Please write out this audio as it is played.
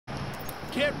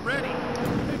Get ready.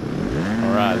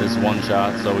 All right, this is one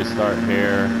shot, so we start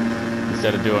here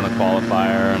instead of doing a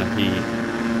qualifier and a heat.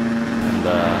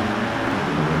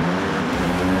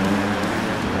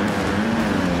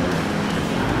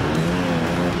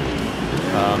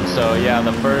 And so yeah,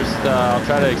 the first, I'll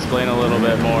try to explain a little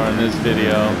bit more in this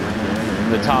video.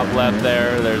 The top left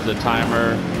there's a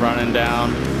timer running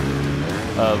down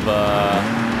of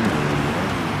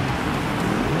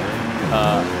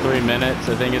 3 minutes,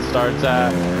 I think it starts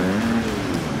at,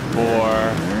 for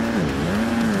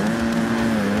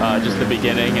just the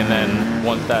beginning, and then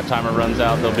once that timer runs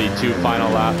out, there'll be 2 final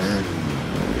laps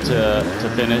to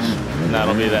finish, and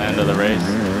that'll be the end of the race.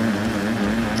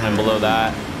 And below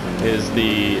that is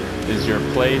your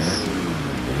place,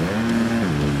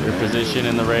 your position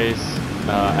in the race,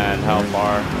 and how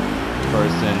far the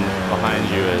person behind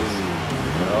you is.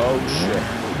 Oh shit.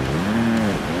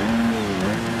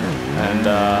 And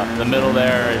the middle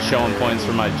there is showing points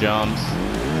for my jumps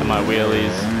and my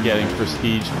wheelies. Getting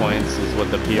prestige points is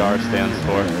what the PR stands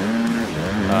for.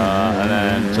 And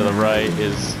then to the right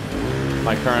is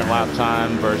my current lap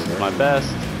time versus my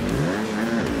best.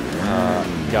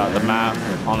 Got the map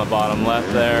on the bottom left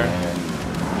there,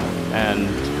 and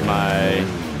my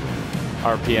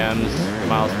RPMs,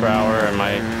 miles per hour,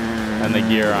 and the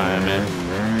gear I am in.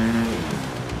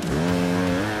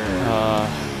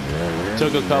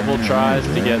 Took a couple tries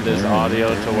to get this audio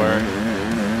to work.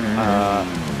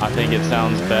 I think it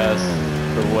sounds best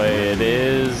the way it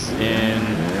is in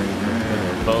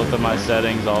both of my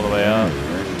settings all the way up.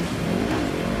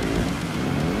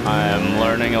 I am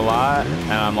learning a lot,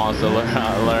 and I'm also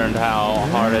learned how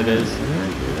hard it is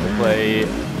to play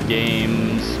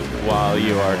games while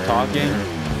you are talking.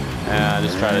 And I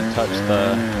just try to touch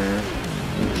the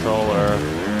controller,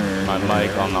 my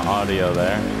mic on the audio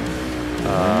there.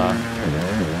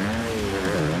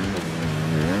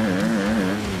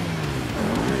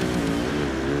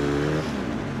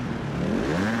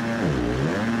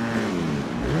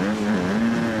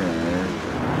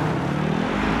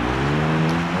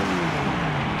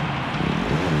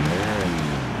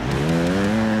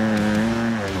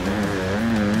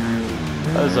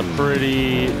 That is a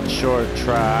pretty short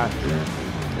track,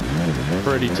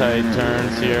 pretty tight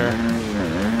turns here.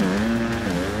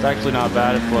 It's actually not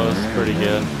bad, it flows pretty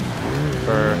good.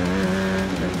 For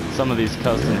some of these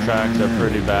custom tracks are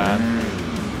pretty bad.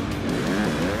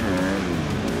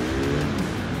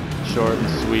 Short and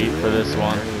sweet for this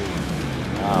one.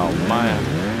 Oh man.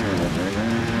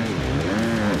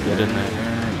 Get in there.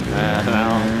 And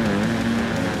now,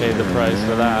 paid the price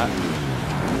for that.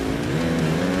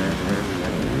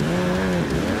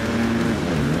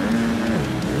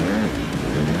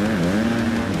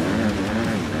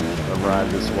 Ride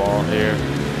this wall here,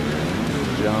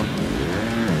 jump.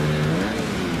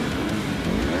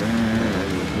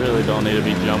 Really don't need to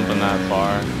be jumping that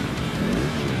far.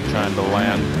 Trying to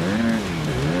land.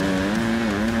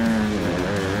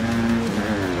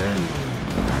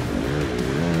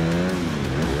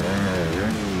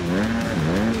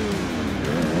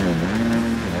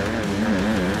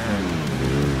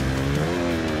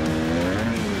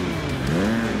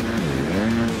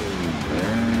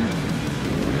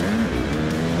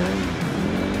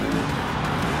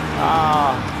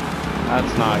 Ah,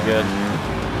 that's not good.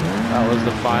 That was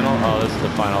the final. Oh, this is the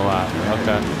final lap.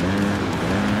 Okay.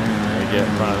 Let me get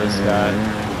in front of this guy.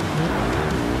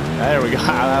 There we go.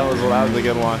 That was a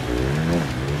good one.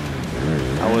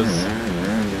 That was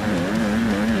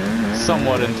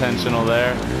somewhat intentional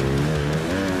there.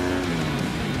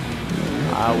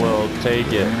 I will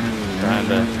take it. Trying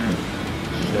to.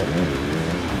 Shit.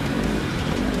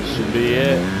 Should be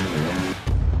it.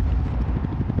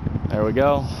 There we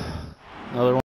go. Another one.